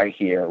behalf right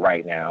here,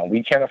 right now.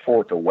 We can't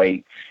afford to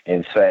wait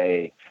and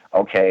say,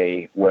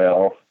 okay,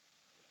 well,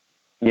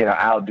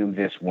 I'll do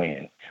this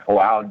when,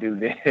 or I'll do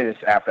this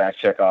after I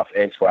check off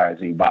X, Y,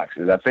 Z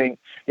boxes. I think,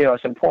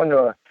 it's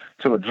important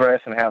to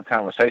address and have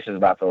conversations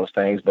about those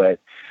things, but,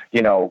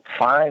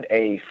 find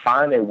a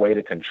way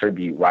to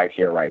contribute right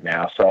here, right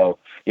now. So,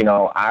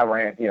 I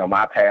ran,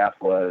 my path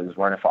was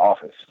running for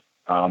office.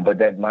 But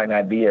that might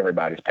not be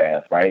everybody's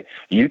path, right?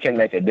 You can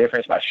make a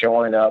difference by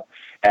showing up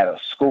at a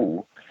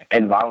school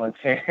and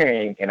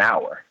volunteering an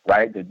hour,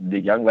 right? The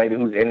young lady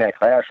who's in that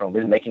classroom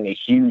is making a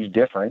huge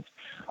difference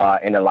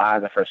in the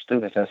lives of her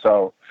students. And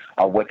so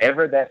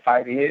whatever that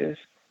fight is,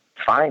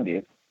 find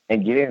it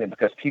and get in it,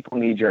 because people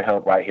need your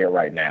help right here,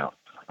 right now.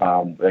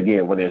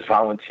 Again, whether it's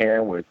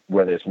volunteering,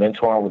 whether it's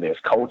mentoring, whether it's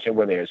coaching,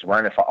 whether it's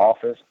running for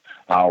office,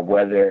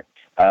 whether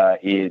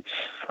it's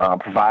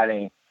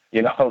providing,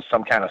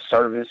 some kind of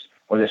service,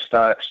 whether it's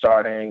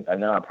starting a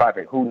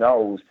nonprofit, who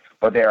knows?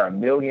 But there are a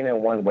million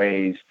and one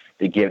ways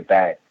to give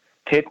back.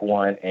 Pick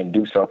one and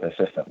do so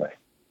consistently.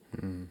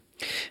 Mm.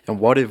 And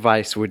what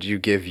advice would you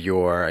give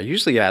I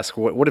usually ask,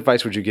 what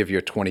advice would you give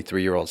your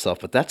 23-year-old self?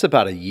 But that's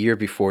about a year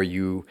before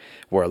you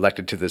were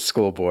elected to the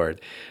school board.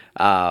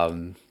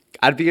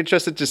 I'd be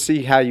interested to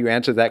see how you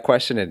answer that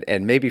question.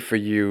 And maybe for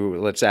you,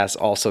 let's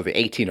ask also the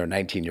 18 or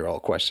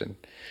 19-year-old question.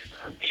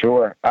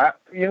 Sure. I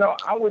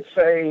would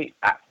say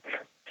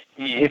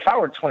if I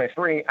were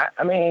 23,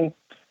 I mean,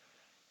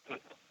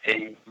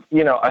 so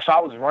I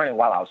was running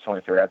while I was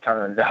 23. I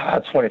turned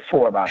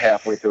 24 about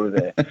halfway through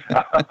the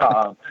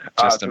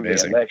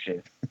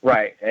election.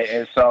 Right.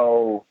 And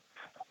so,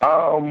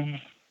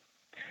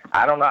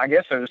 I don't know. I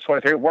guess it was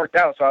 23. It worked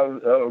out.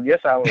 So I guess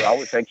I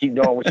would say keep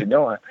doing what you're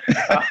doing.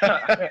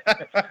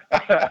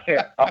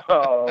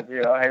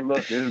 Hey,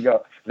 look, just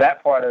go.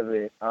 That part of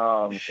it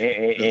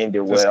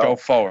ended well. Just go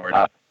forward.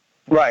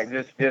 Right.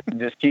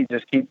 Just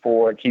keep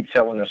forward. Keep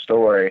telling the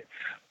story.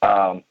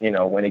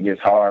 When it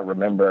gets hard,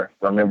 remember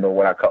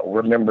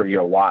remember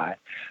your why,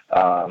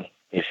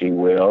 if you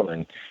will,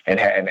 and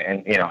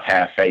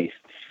have faith.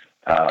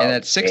 And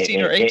at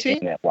 16 or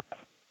 18?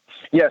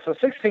 Yeah, so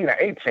 16 or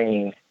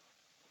 18.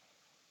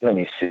 Let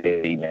me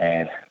see,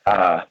 man.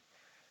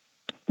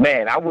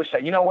 I wish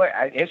that,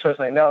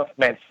 interestingly enough,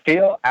 man,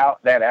 fill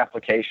out that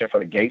application for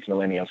the Gates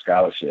Millennium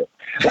Scholarship.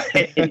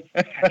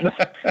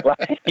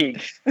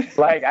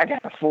 like I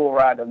got a full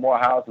ride to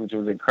Morehouse, which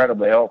was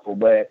incredibly helpful,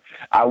 but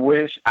I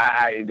wish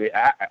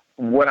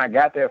when I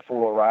got that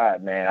full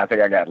ride, man, I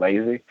think I got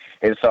lazy.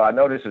 And so I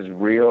know this is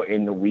real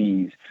in the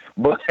weeds,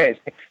 but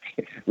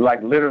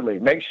literally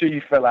make sure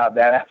you fill out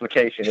that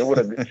application. It would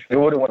have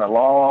went a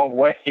long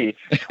way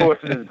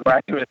towards this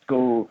graduate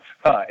school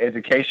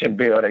education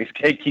bill they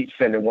keep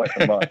sending once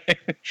a month.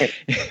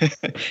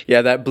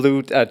 Yeah, that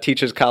blue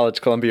Teachers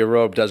College Columbia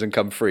robe doesn't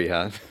come free,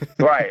 huh?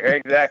 Right,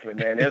 exactly,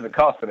 man. There's a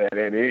cost to that.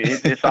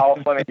 It's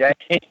all fun and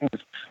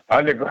games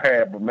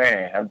undergrad, but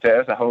man, I'm telling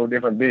you, that's a whole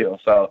different bill.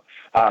 So,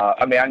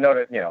 I know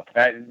that,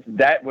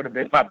 that would have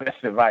been my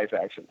best advice,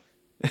 actually.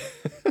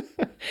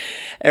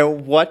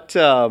 And what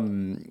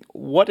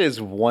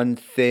is one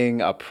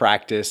thing, a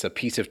practice, a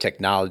piece of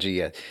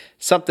technology,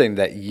 something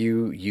that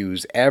you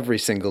use every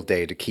single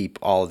day to keep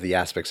all of the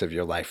aspects of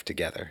your life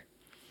together?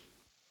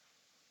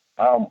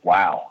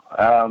 Wow.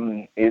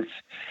 It's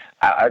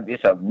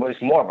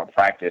more of a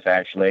practice,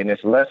 actually, and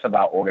it's less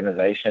about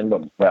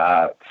organization,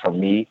 but for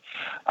me,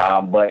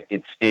 but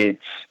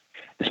it's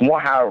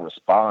more how I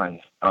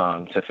respond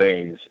to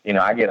things.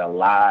 I get a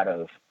lot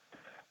of.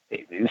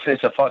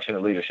 It's a function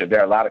of leadership. There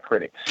are a lot of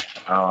critics,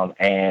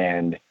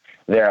 and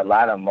there are a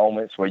lot of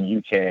moments where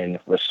you can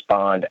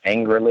respond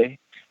angrily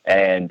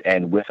and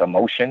with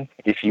emotion,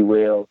 if you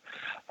will.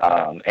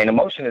 And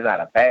emotion is not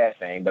a bad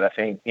thing, but I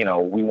think we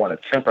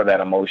want to temper that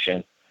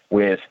emotion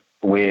with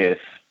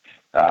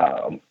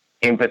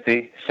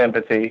empathy,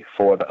 sympathy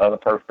for the other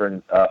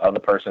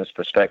person's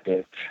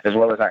perspective, as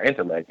well as our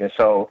intellect. And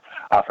so,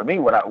 for me,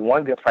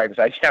 one good practice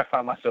I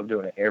find myself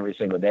doing it every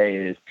single day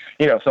is,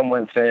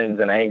 someone sends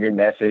an angry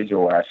message,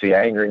 or I see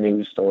an angry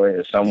news story,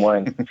 or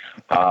someone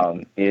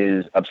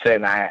is upset,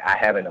 and I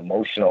have an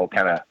emotional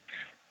kind of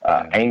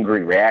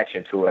angry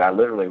reaction to it. I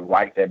literally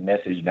write that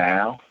message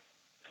down.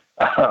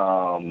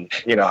 I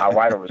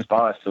write a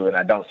response to it, and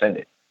I don't send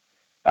it.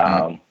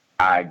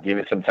 I give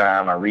it some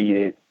time. I read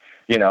it.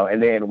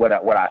 And then what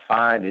I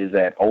find is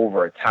that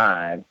over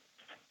time,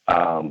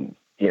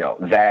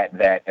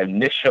 that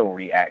initial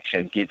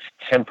reaction gets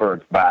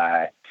tempered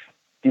by,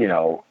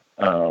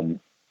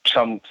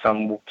 some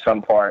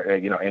part,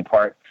 in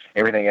part,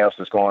 everything else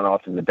that's going on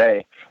through the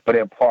day, but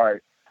in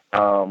part,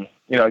 it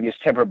gets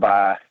tempered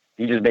by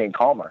you just being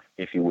calmer,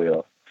 if you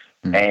will.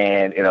 Mm-hmm.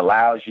 And it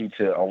allows you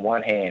to, on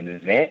one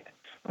hand, vent,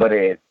 but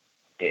it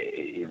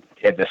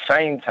at the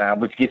same time,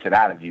 which gets it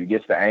out of you,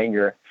 gets the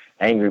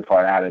angry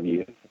part out of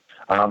you.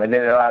 And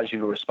then it allows you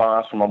to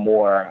respond from a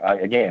more,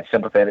 again,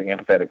 sympathetic,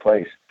 empathetic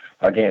place.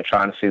 Again,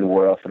 trying to see the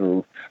world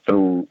through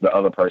the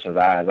other person's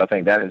eyes. I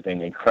think that has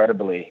been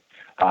incredibly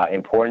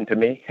important to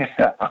me.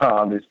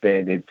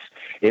 It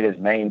has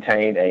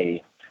maintained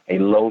a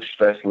low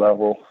stress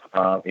level,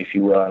 if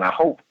you will, and I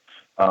hope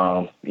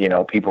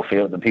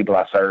the people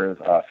I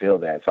serve feel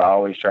that. So I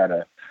always try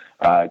to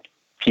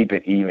keep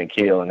it even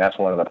keel, and that's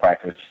one of the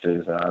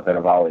practices that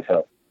have always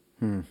helped.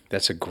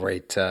 That's a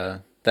great.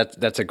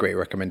 That's a great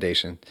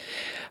recommendation.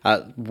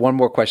 One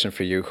more question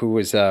for you.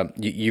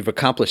 You've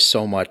accomplished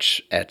so much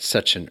at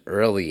such an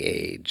early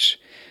age.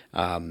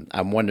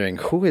 I'm wondering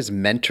who has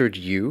mentored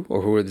you,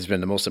 or who have been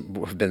the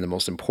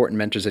most important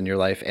mentors in your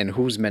life, and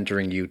who's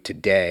mentoring you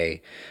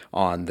today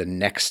on the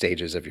next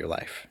stages of your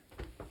life?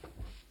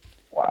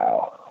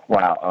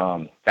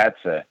 Wow. That's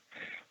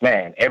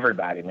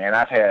everybody, man.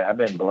 I've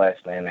been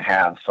blessed, man, to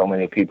have so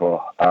many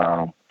people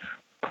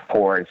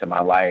pour into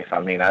my life. I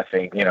mean, I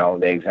think, the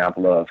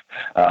example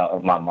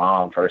of my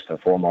mom, first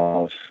and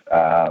foremost,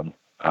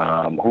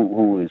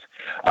 who is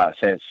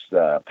since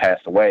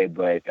passed away,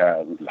 but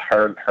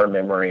her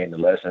memory and the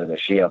lessons that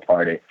she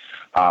imparted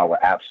were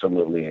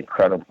absolutely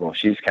incredible.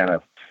 She's kind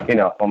of,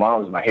 my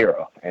mom was my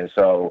hero, and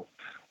so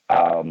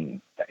I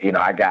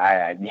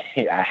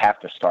have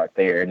to start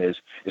there, and it's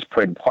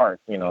pretty part,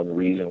 the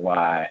reason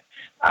why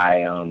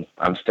I'm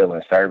still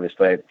in service.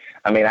 But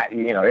I mean,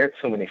 there are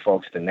too many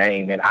folks to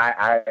name, and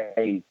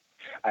I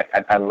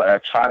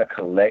try to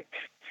collect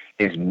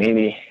as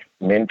many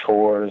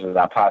mentors as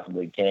I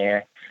possibly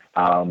can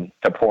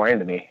to pour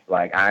into me.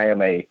 Like I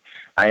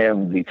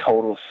am the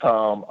total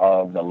sum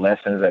of the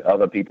lessons that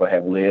other people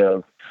have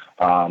lived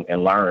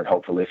and learned,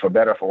 hopefully for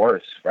better or for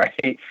worse,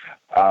 right?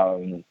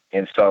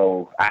 And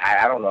so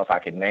I don't know if I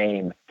could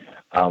name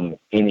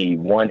any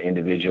one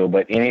individual,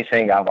 but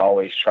anything I've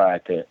always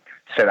tried to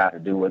set out to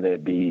do, whether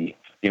it be,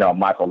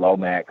 Michael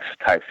Lomax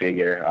type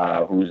figure,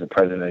 who's the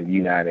president of the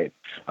United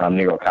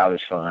Negro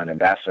College Fund,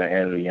 Ambassador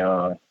Andrew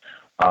Young,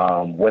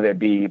 whether it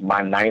be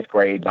my 9th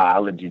grade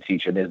biology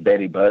teacher, Miss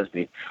Betty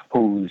Busby,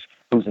 whose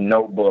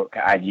notebook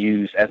I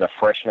used as a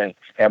freshman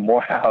at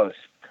Morehouse,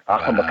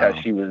 because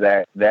she was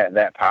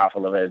that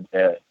powerful of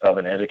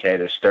an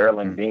educator.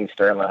 Dean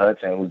Sterling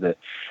Hudson, who's the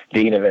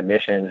dean of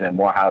admissions at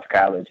Morehouse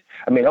College.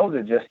 I mean, those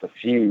are just a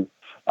few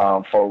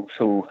folks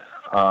who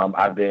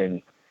I've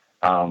been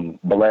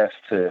blessed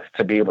to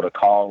be able to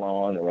call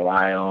on and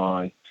rely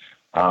on.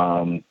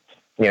 I've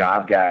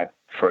got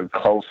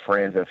close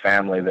friends and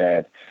family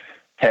that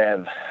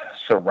have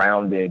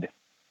surrounded,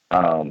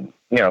 kind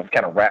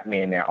of wrapped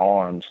me in their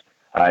arms,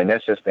 and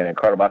that's just been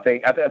incredible. I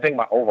think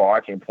my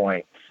overarching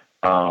point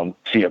to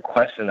your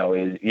question, though,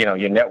 is,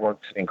 your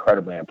network's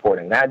incredibly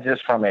important, not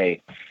just from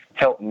a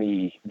help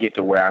me get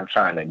to where I'm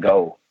trying to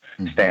go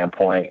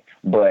standpoint,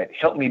 but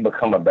help me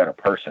become a better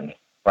person,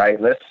 right?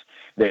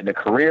 The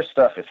career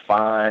stuff is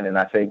fine, and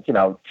I think,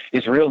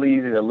 it's real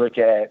easy to look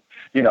at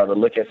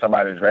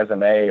somebody's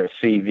resume or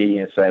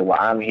CV and say, well,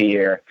 I'm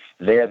here,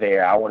 they're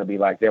there, I want to be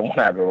like them when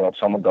I grow up,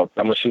 so I'm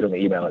gonna shoot them an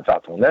email and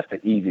talk to them. That's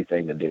the easy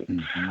thing to do.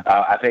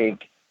 I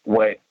think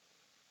what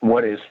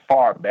is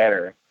far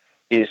better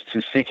is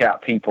to seek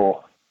out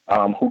people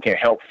who can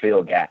help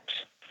fill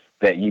gaps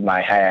that you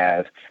might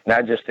have,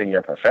 not just in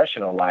your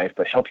professional life,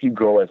 but help you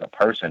grow as a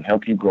person,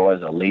 help you grow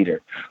as a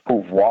leader,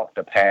 who've walked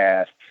the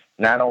path,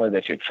 not only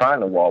that you're trying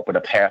to walk, but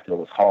a path that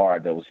was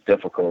hard, that was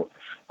difficult,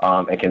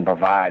 and can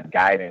provide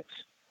guidance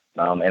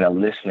and a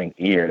listening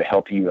ear to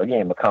help you,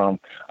 again, become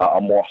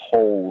a more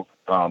whole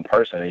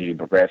person as you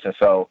progress. And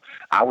so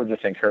I would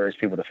just encourage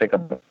people to think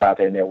about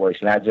their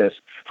networks, not just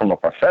from a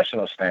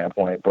professional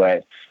standpoint,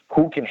 but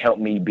who can help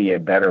me be a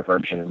better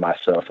version of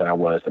myself than I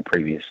was the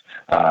previous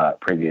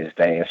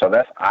day. And so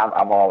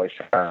I've always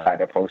tried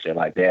to approach it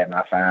like that. And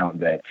I found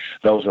that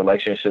those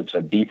relationships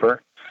are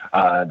deeper,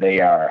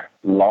 they are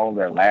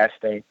longer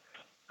lasting,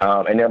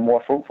 and they're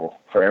more fruitful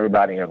for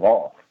everybody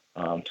involved.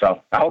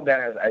 So I hope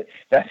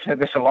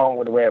that's a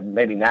long way of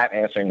maybe not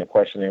answering the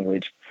question in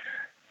which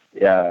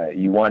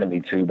you wanted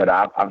me to, but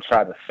I'm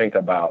trying to think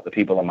about the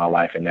people in my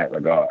life in that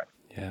regard.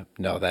 Yeah,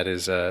 no, that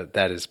is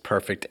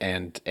perfect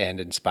and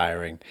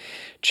inspiring.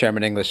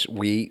 Chairman English,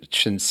 we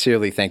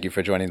sincerely thank you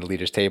for joining the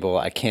Leaders Table.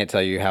 I can't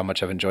tell you how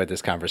much I've enjoyed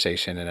this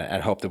conversation, and I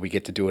hope that we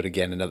get to do it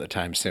again another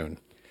time soon.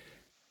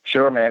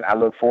 Sure, man. I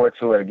look forward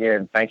to it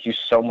again. Thank you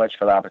so much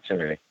for the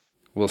opportunity.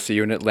 We'll see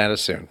you in Atlanta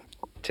soon.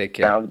 Take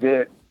care. Sounds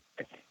good.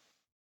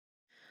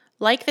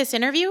 Like this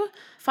interview?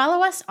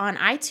 Follow us on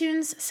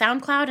iTunes,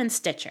 SoundCloud, and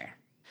Stitcher.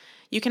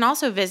 You can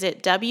also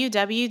visit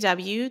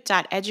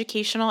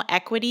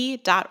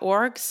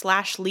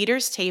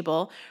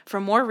www.educationalequity.org/leaderstable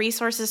for more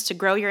resources to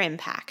grow your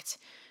impact.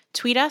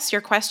 Tweet us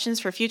your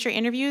questions for future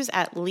interviews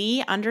at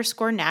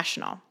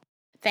Lee_National.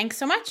 Thanks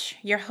so much.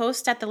 Your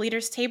host at the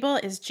Leaders Table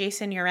is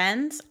Jason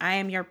Urenz. I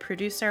am your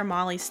producer,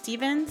 Molly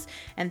Stevens,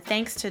 and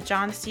thanks to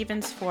John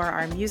Stevens for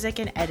our music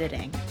and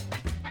editing.